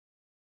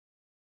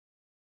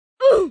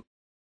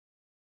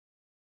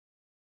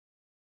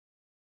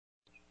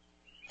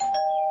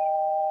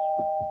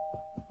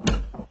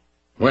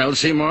Well,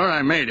 Seymour,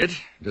 I made it,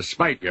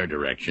 despite your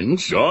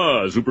directions.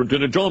 Ah,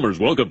 Superintendent Chalmers,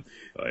 welcome.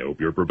 I hope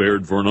you're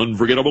prepared for an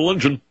unforgettable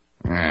luncheon.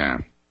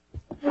 Yeah.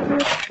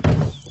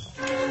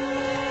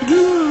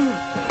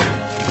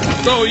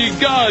 Oh, ye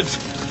gods!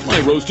 My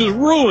roast is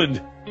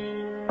ruined!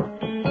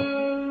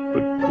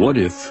 But what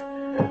if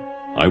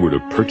I were to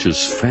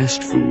purchase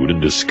fast food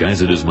and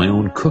disguise it as my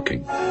own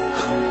cooking?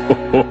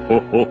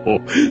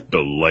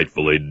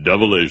 Delightfully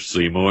devilish,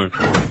 Seymour.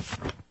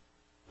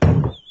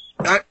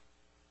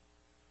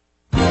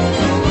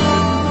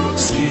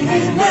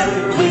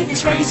 Skinner, with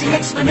his crazy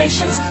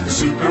explanations, the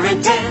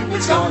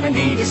superintendent's gonna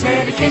need his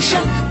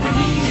medication. When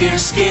he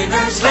hears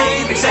Skinner's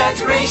lame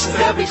exaggerations,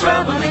 there'll be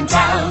trouble in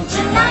town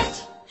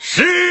tonight.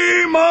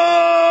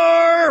 Seymour!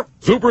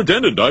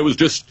 Superintendent, I was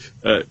just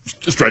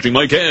stretching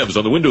my calves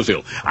on the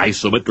windowsill.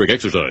 Isometric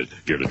exercise.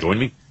 Care to join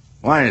me?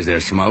 Why is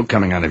there smoke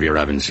coming out of your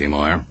oven,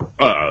 Seymour?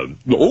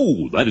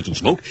 Oh, that isn't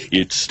smoke.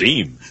 It's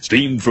steam.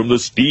 Steam from the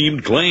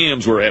steamed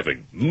clams we're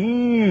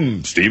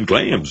having. Steamed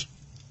clams.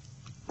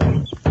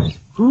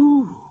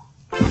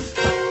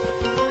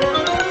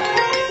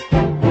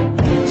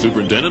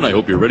 Superintendent, I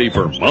hope you're ready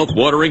for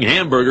mouth-watering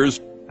hamburgers.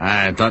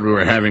 I thought we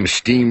were having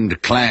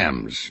steamed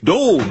clams.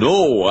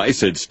 No, I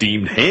said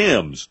steamed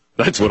hams.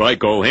 That's what I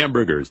call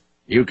hamburgers.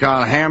 You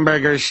call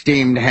hamburgers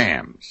steamed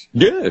hams?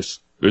 Yes,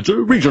 it's a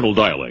regional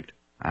dialect.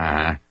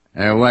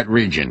 What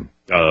region?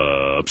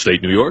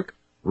 Upstate New York?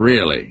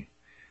 Really?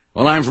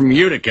 Well, I'm from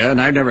Utica,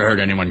 and I've never heard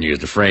anyone use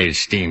the phrase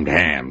steamed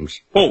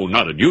hams. Oh,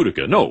 not in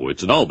Utica. No,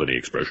 it's an Albany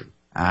expression.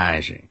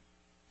 I see.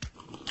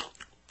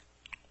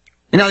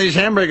 You know, these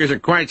hamburgers are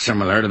quite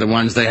similar to the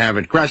ones they have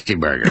at Krusty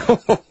Burger.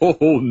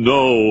 Oh,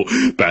 no.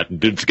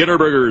 Patented Skinner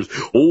Burgers.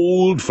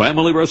 Old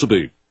family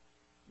recipe.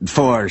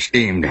 For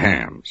steamed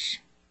hams.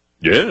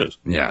 Yes.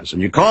 Yes,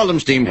 and you call them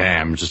steamed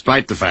hams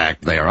despite the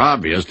fact they are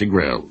obviously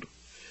grilled.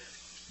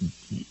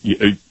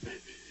 You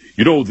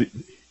know,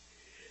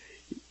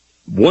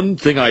 one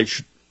thing I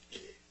should...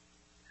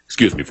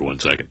 Excuse me for 1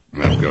 second.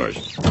 Of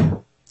course.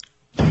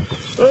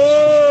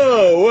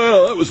 Oh,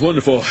 well, that was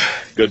wonderful.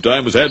 Good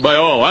time was had by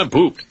all. I'm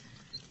pooped.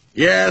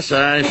 Yes,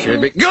 I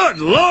should be. Good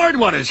Lord,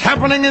 what is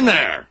happening in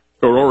there?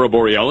 Aurora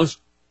Borealis?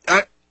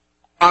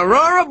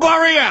 Aurora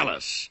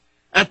Borealis.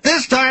 At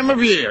this time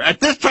of year,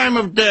 at this time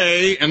of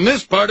day, in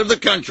this part of the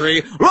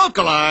country,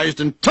 localized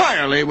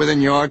entirely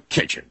within your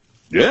kitchen.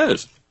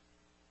 Yes.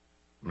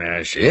 May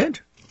I see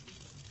it?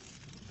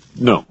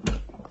 No.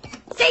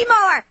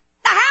 Seymour!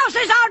 The house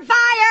is on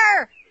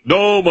fire!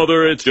 No,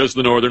 Mother, it's just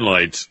the Northern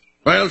Lights.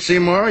 Well,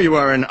 Seymour, you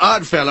are an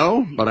odd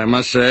fellow, but I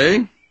must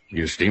say,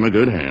 you steam a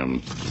good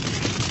ham.